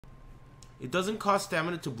It doesn't cost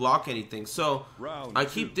stamina to block anything. So I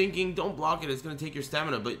keep thinking, don't block it. It's going to take your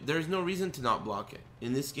stamina. But there's no reason to not block it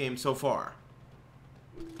in this game so far.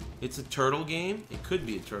 It's a turtle game. It could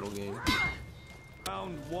be a turtle game.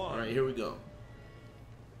 Round 1. Alright, here we go.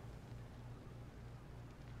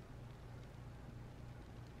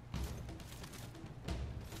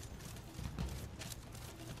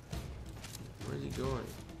 Where's he going?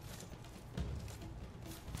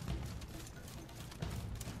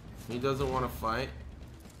 He doesn't want to fight.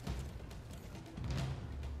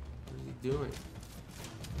 What is he doing?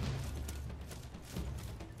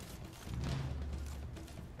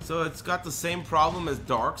 So it's got the same problem as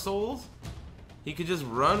Dark Souls? He could just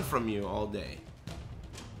run from you all day.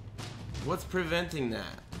 What's preventing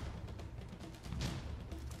that?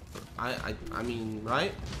 I mean,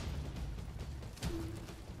 right?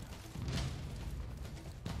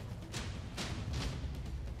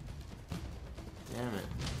 Damn it.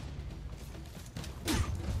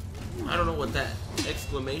 I don't know what that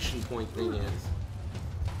exclamation point thing is.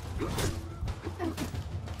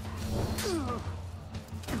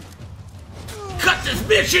 Cut this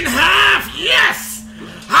bitch in half! Yes!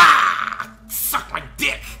 Ha! Suck my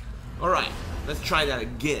dick! Alright, let's try that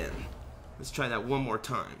again. Let's try that one more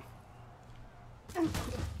time.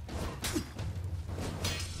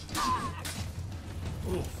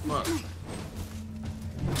 Oh, fuck.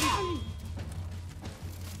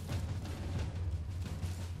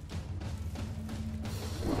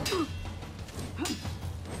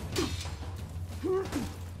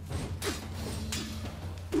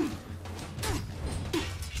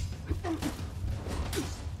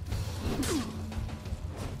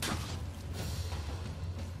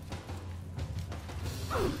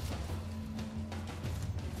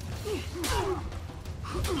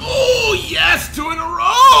 Oh, yes! 2 in a row!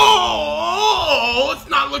 Oh, it's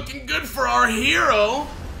not looking good for our hero.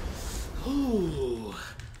 Ooh,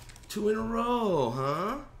 2 in a row,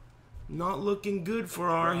 huh? Not looking good for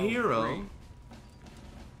our hero.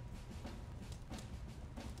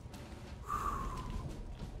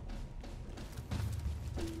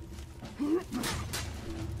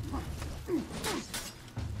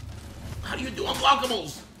 How do you do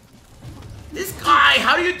unblockables? This guy,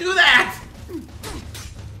 how do you do that?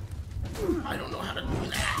 I don't know how to do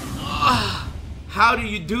that. How do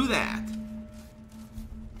you do that?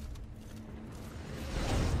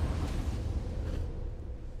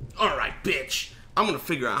 Alright, bitch. I'm gonna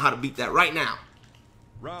figure out how to beat that right now.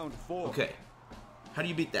 Round 4. Okay. How do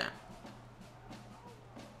you beat that?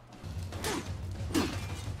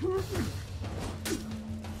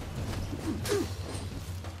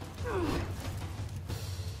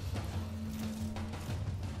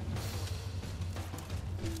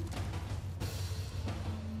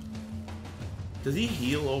 Does he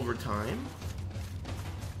heal over time?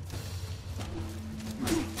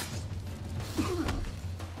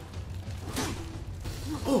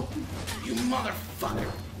 Oh, you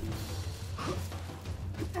motherfucker!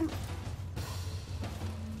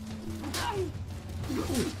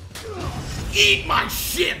 Eat my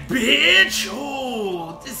shit, bitch!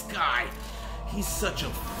 Oh, this guy. He's such a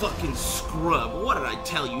fucking scrub. What did I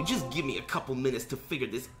tell you? Just give me a couple minutes to figure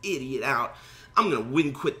this idiot out. I'm gonna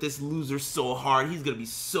win quit this loser so hard. He's gonna be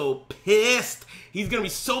so pissed. He's gonna be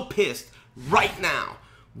so pissed right now.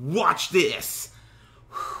 Watch this.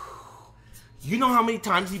 You know how many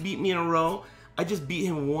times he beat me in a row? I just beat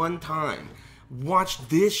him 1 time. Watch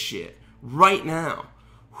this shit right now.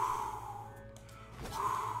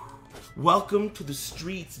 Welcome to the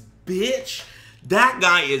streets, bitch. That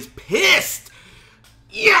guy is pissed.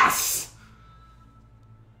 Yes!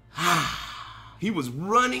 He was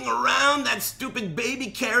running around that stupid baby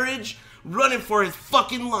carriage, running for his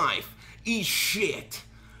fucking life. Eat shit.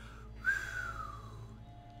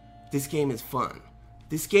 This game is fun.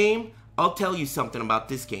 This game, I'll tell you something about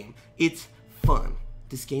this game. It's fun.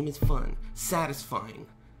 This game is fun. Satisfying.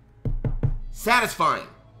 Satisfying.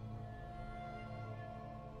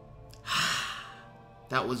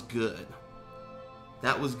 That was good.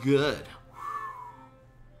 That was good.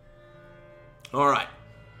 Alright.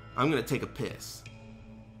 I'm gonna take a piss.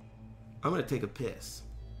 I'm gonna take a piss.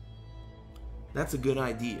 That's a good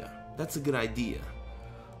idea. That's a good idea.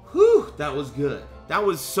 Whew, that was good. That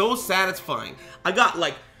was so satisfying. I got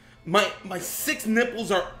like, my 6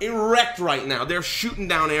 nipples are erect right now. They're shooting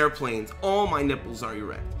down airplanes. All my nipples are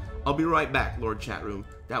erect. I'll be right back, Lord Chat Room.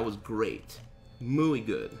 That was great. Muy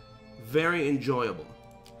good. Very enjoyable.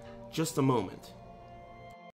 Just a moment.